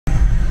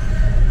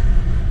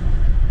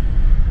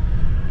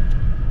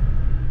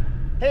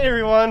Hey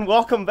everyone,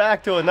 welcome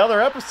back to another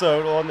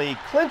episode on the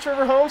Clinch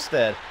River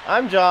Homestead.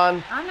 I'm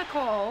John. I'm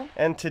Nicole.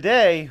 And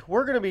today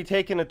we're going to be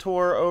taking a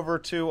tour over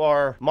to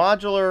our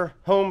modular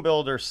home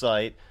builder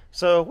site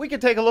so we can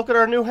take a look at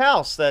our new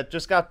house that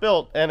just got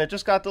built and it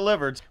just got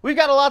delivered. We've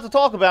got a lot to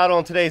talk about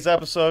on today's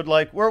episode,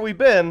 like where we've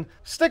been.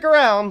 Stick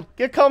around,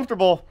 get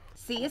comfortable.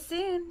 See you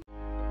soon.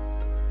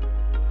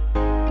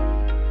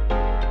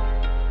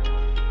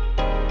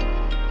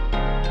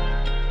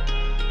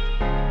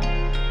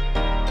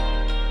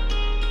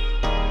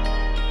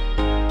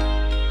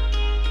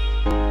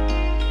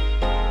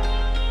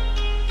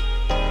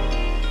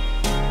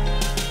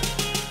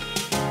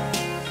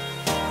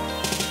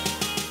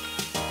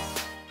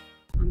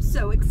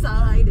 So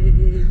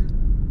excited.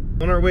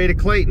 On our way to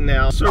Clayton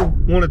now. So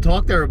want to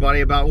talk to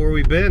everybody about where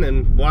we've been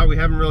and why we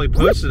haven't really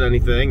posted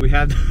anything. We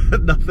had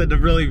nothing to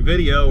really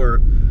video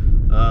or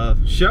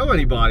show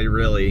anybody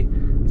really.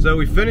 So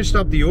we finished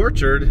up the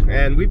orchard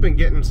and we've been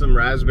getting some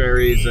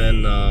raspberries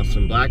and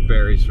some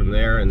blackberries from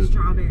there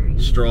and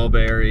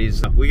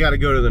strawberries. We got to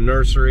go to the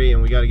nursery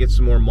and we got to get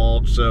some more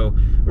mulch. So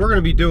we're going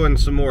to be doing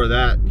some more of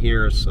that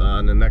here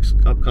in the next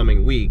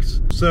upcoming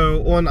weeks.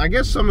 So on, I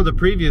guess, some of the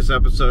previous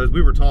episodes,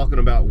 we were talking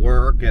about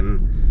work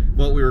and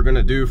what we were going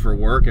to do for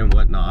work and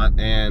whatnot.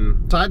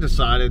 And so I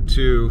decided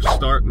to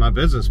start my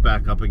business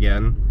back up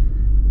again.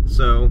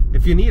 So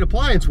if you need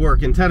appliance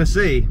work in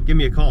Tennessee, give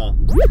me a call.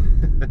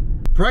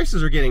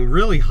 Prices are getting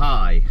really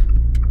high.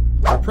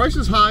 Are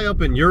prices high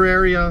up in your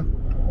area?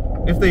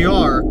 If they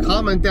are,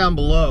 comment down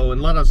below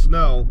and let us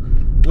know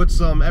what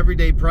some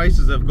everyday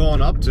prices have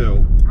gone up to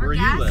where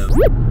you live.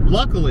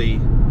 Luckily,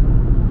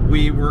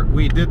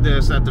 we did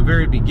this at the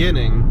very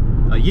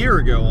beginning, a year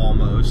ago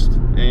almost,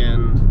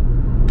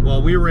 and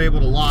well, we were able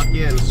to lock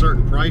in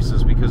certain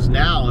prices because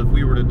now if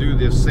we were to do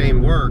this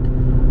same work,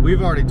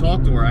 we've already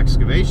talked to our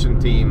excavation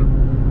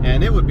team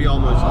and it would be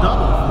almost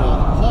double for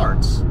all the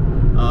parts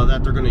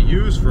that they're going to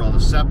use for all the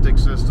septic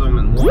system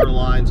and water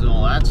lines and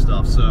all that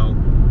stuff. So,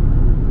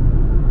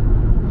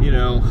 you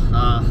know,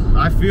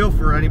 I feel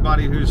for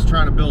anybody who's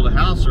trying to build a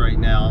house right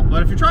now,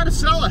 but if you're trying to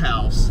sell a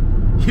house,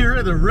 you're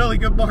in a really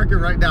good market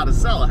right now to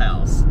sell a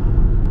house.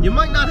 You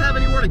might not have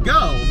anywhere to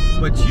go,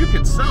 but you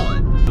could sell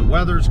it. The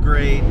weather's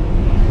great,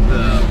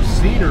 the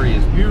scenery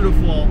is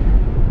beautiful,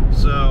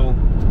 so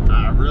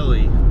I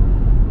really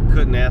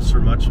couldn't ask for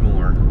much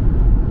more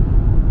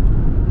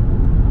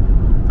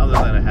other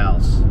than a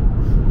house.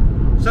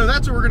 So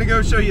that's what we're gonna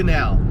go show you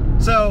now.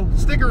 So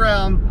stick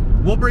around,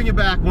 we'll bring you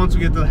back once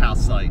we get to the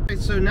house site. Okay,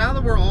 so now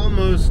that we're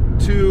almost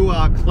to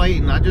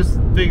Clayton, I just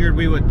figured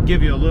we would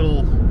give you a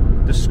little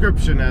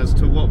description as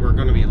to what we're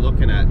gonna be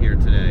looking at here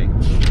today.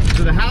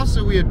 So the house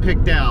that we had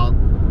picked out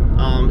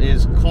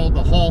is called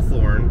the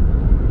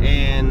Hawthorne,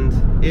 and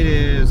it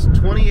is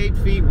 28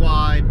 feet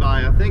wide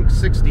by I think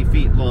 60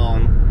 feet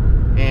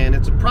long, and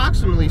it's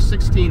approximately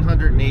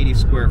 1,680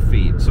 square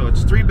feet. So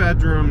it's 3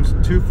 bedrooms,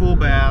 2 full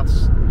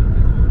baths,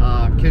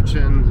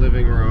 kitchen,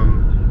 living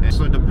room. And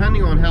so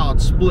depending on how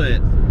it's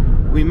split,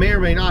 we may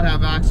or may not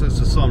have access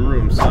to some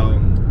rooms. So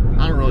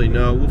I don't really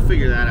know. We'll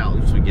figure that out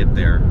once we get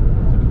there.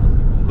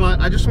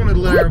 But I just wanted to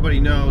let everybody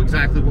know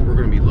exactly what we're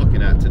going to be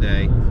looking at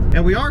today.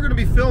 And we are going to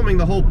be filming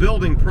the whole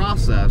building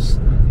process.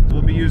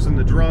 We'll be using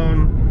the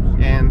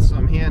drone and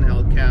some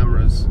handheld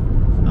cameras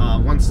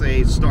once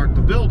they start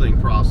the building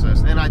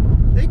process. And I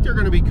think they're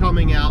going to be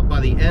coming out by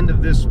the end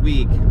of this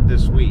week.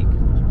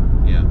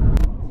 Yeah.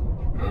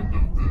 End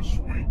of this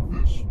week.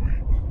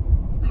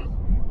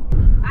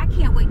 I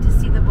can't wait to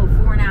see the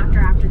before and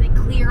after they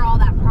clear all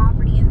that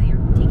property and they're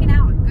taking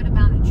out a good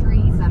amount of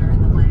trees that are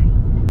in the way.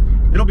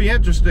 It'll be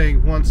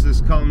interesting once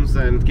this comes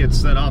and gets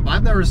set up.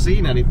 I've never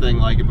seen anything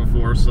like it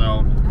before,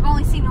 so. I've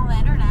only seen it on the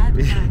internet,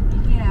 but,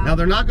 you know. Now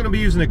they're not going to be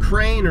using a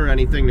crane or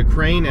anything to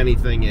crane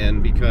anything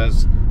in,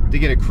 because to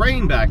get a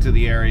crane back to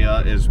the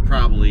area is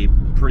probably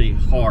pretty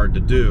hard to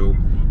do.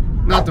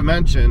 Not to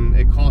mention,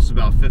 it costs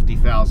about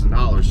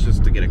 $50,000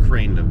 just to get a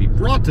crane to be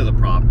brought to the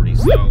property,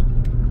 so.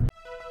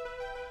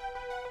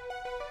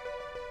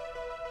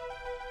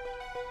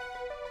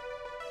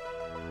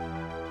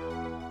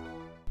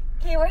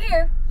 Okay, we're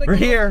here. We're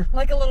here.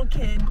 Like a little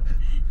kid.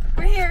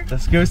 We're here.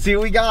 Let's go see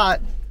what we got.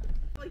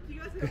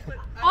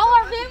 All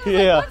our families,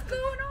 Yeah. like, what's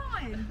going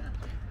on?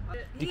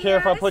 You care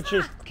if I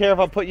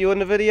put you in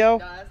the video?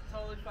 No, that's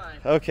totally fine.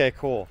 Okay,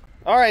 cool.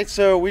 All right,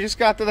 so we just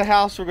got to the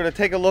house. We're gonna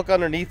take a look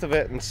underneath of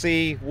it and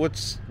see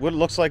what it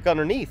looks like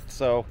underneath.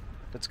 So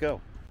let's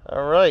go.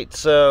 All right,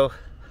 so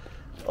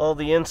all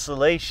the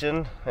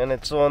insulation, and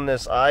it's on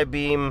this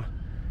I-beam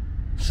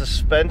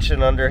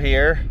suspension under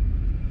here.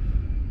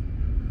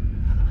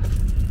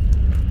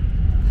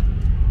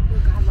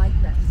 Look, I like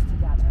this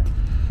together.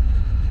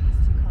 These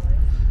 2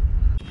 colors.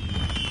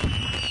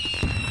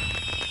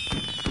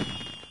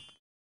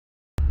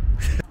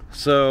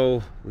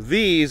 So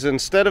these,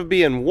 instead of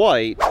being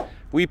white,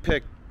 we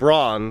picked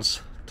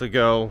bronze to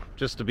go,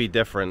 just to be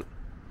different.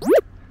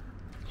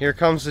 Here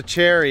comes the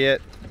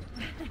chariot.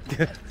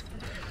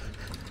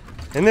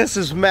 And this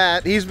is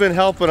Matt. He's been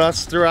helping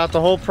us throughout the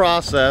whole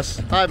process.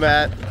 Hi,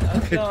 Matt.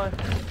 How's it going?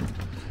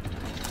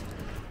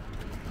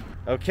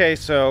 Okay,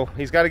 so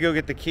he's got to go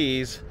get the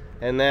keys,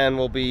 and then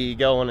we'll be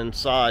going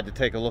inside to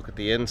take a look at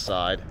the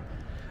inside.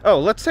 Oh,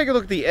 let's take a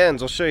look at the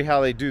ends. I'll show you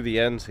how they do the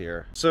ends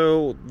here.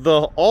 So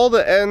all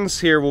the ends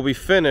here will be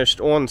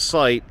finished on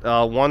site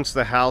once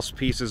the house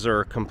pieces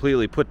are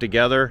completely put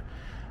together.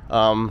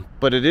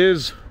 But it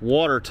is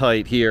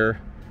watertight here,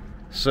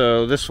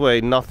 so this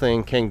way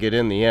nothing can get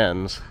in the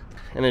ends.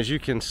 And as you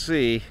can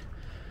see,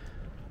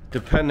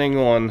 depending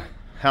on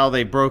how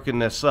they've broken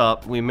this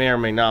up, we may or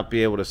may not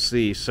be able to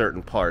see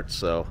certain parts.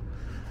 So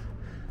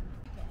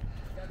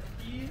got the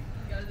keys. You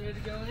guys ready to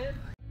go in?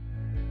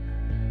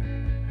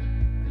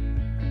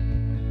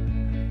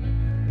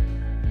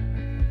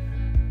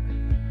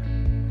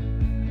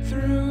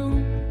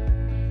 Through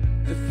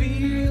the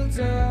fields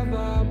of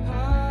our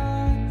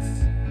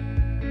paths,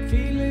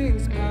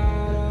 feelings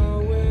part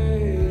our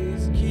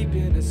ways,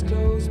 keeping us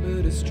close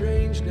but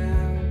estranged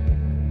now.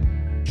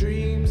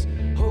 Dreams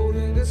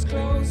holding us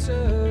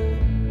closer,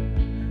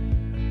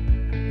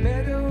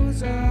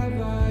 meadows of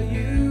our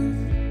youth,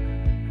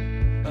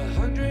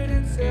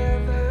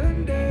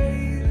 107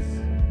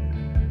 days,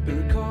 but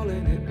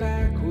recalling it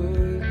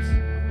backwards.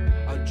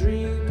 Our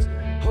dreams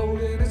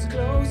holding us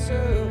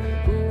closer.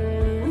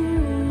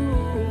 Ooh,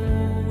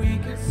 we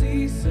can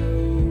see so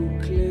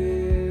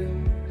clear.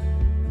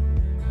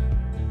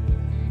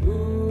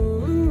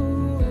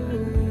 Ooh,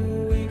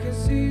 we can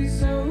see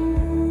so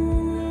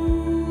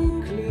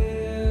clear.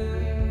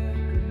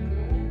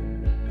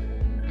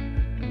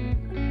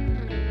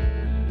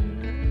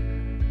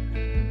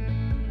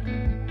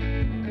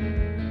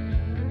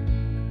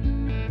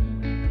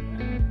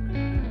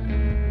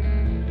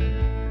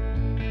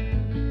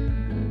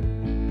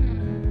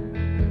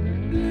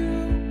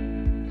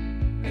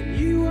 And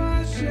you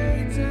are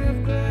shades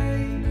of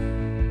gray,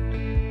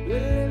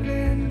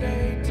 living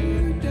day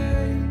to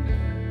day.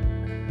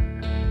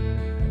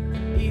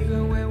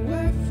 Even when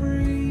we're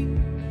free,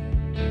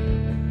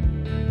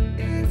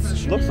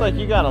 it's true. Looks like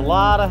you got a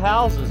lot of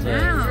houses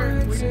there.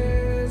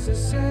 Differences the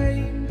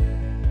same,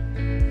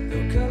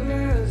 the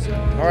colors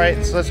are All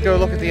right, so let's go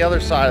look at the other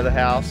side of the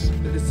house.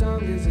 but the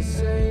song is the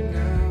same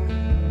now.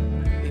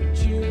 In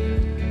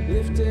June,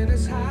 lifting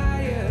us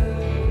higher.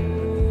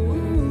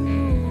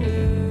 Ooh,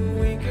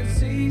 we can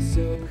see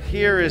so.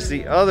 Here is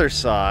the other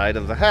side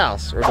of the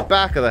house, or the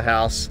back of the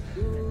house.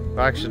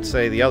 I should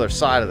say the other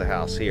side of the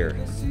house here.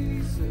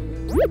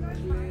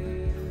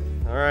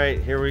 All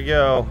right, here we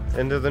go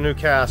into the new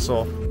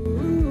castle.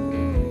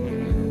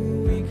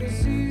 Ooh, we can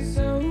see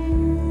so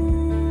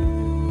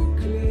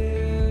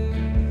clear.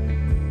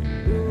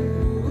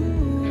 Ooh,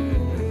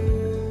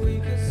 we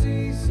can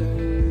see so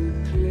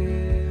clear.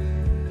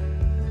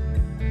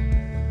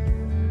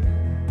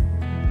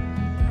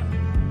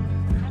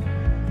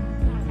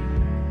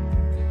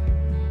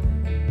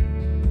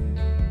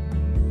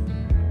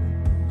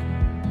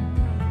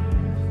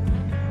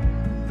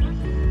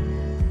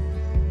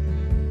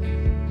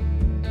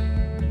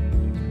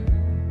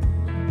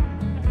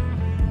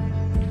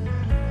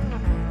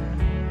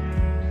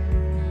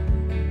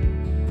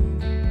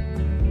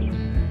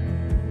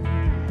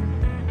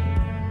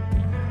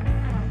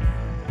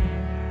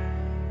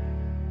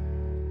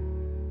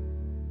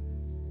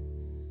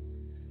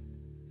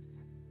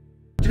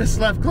 Just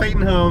left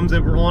Clayton Homes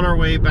and we're on our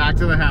way back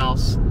to the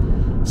house.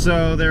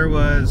 So there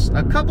was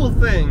a couple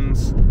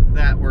things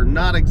that were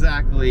not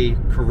exactly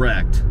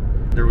correct.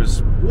 There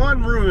was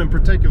one room in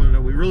particular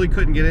that we really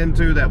couldn't get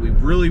into that we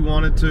really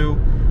wanted to,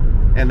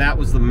 and that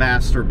was the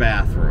master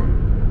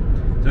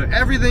bathroom. So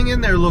everything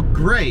in there looked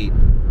great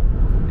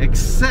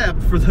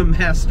except for the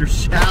master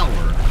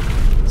shower.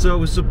 So it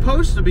was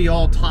supposed to be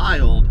all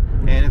tiled,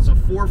 and it's a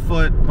 4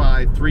 foot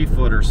by 3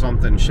 foot or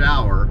something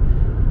shower,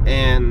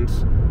 and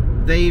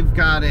they've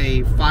got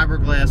a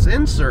fiberglass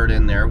insert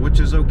in there, which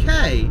is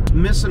okay.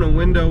 Missing a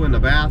window in the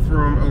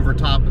bathroom over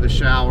top of the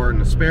shower in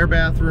the spare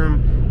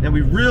bathroom, and we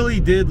really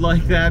did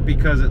like that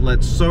because it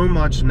let so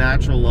much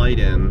natural light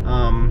in.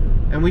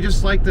 And we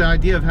just like the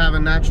idea of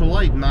having natural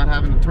light and not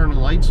having to turn the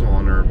lights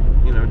on, or,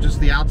 you know,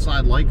 just the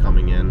outside light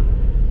coming in.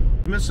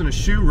 Missing a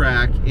shoe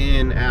rack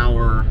in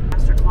our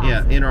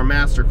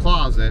master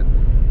closet.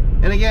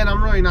 And again,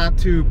 I'm really not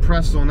too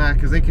pressed on that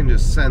because they can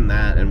just send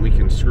that and we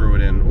can screw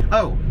it in.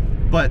 Oh,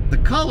 but the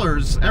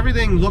colors,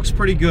 everything looks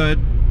pretty good.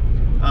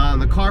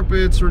 The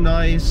carpets are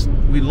nice.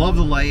 We love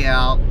the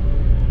layout.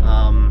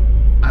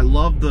 I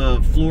love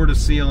the floor to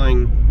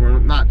ceiling, well,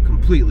 not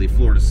completely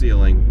floor to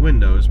ceiling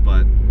windows,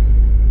 but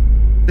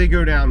they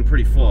go down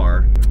pretty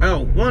far.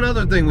 Oh, one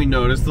other thing we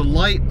noticed, the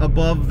light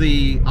above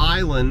the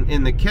island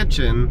in the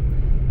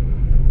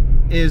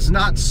kitchen is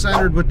not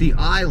centered with the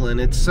island,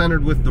 it's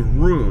centered with the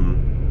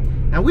room.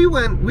 And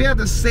we had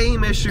the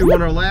same issue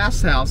in our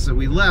last house that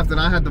we left, and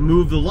I had to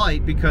move the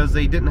light because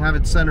they didn't have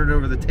it centered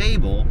over the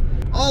table.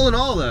 All in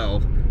all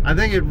though, I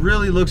think it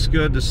really looks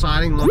good. The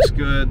siding looks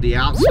good, the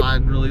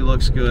outside really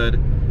looks good.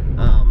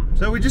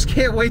 So we just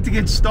can't wait to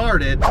get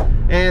started.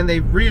 And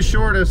they've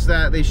reassured us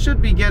that they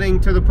should be getting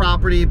to the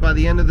property by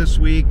the end of this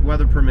week,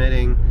 weather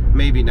permitting,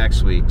 maybe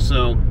next week.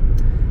 So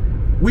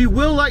we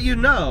will let you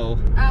know.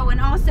 Oh, and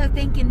also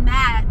thanking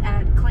Matt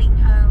at Clayton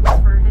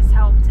Homes for his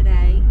help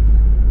today.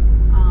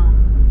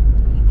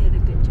 He did a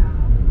good job.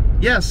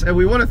 Yes, and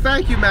we want to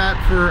thank you,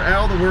 Matt, for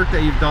all the work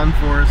that you've done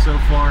for us so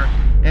far.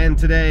 And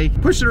today,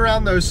 pushing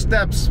around those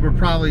steps were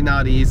probably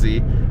not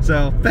easy.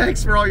 So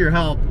thanks for all your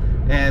help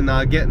and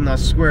getting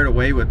us squared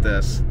away with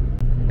this.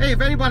 Hey,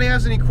 if anybody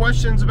has any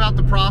questions about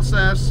the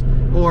process,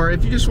 or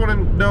if you just want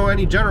to know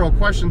any general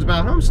questions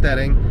about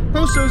homesteading,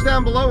 post those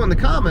down below in the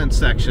comments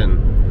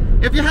section.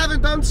 If you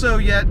haven't done so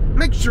yet,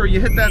 make sure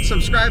you hit that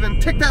subscribe and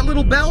tick that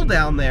little bell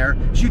down there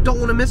so you don't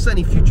want to miss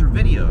any future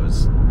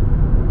videos.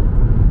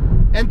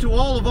 And to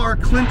all of our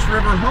Clinch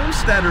River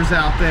homesteaders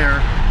out there,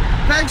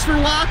 thanks for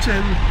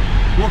watching.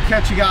 We'll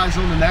catch you guys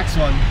on the next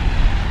one.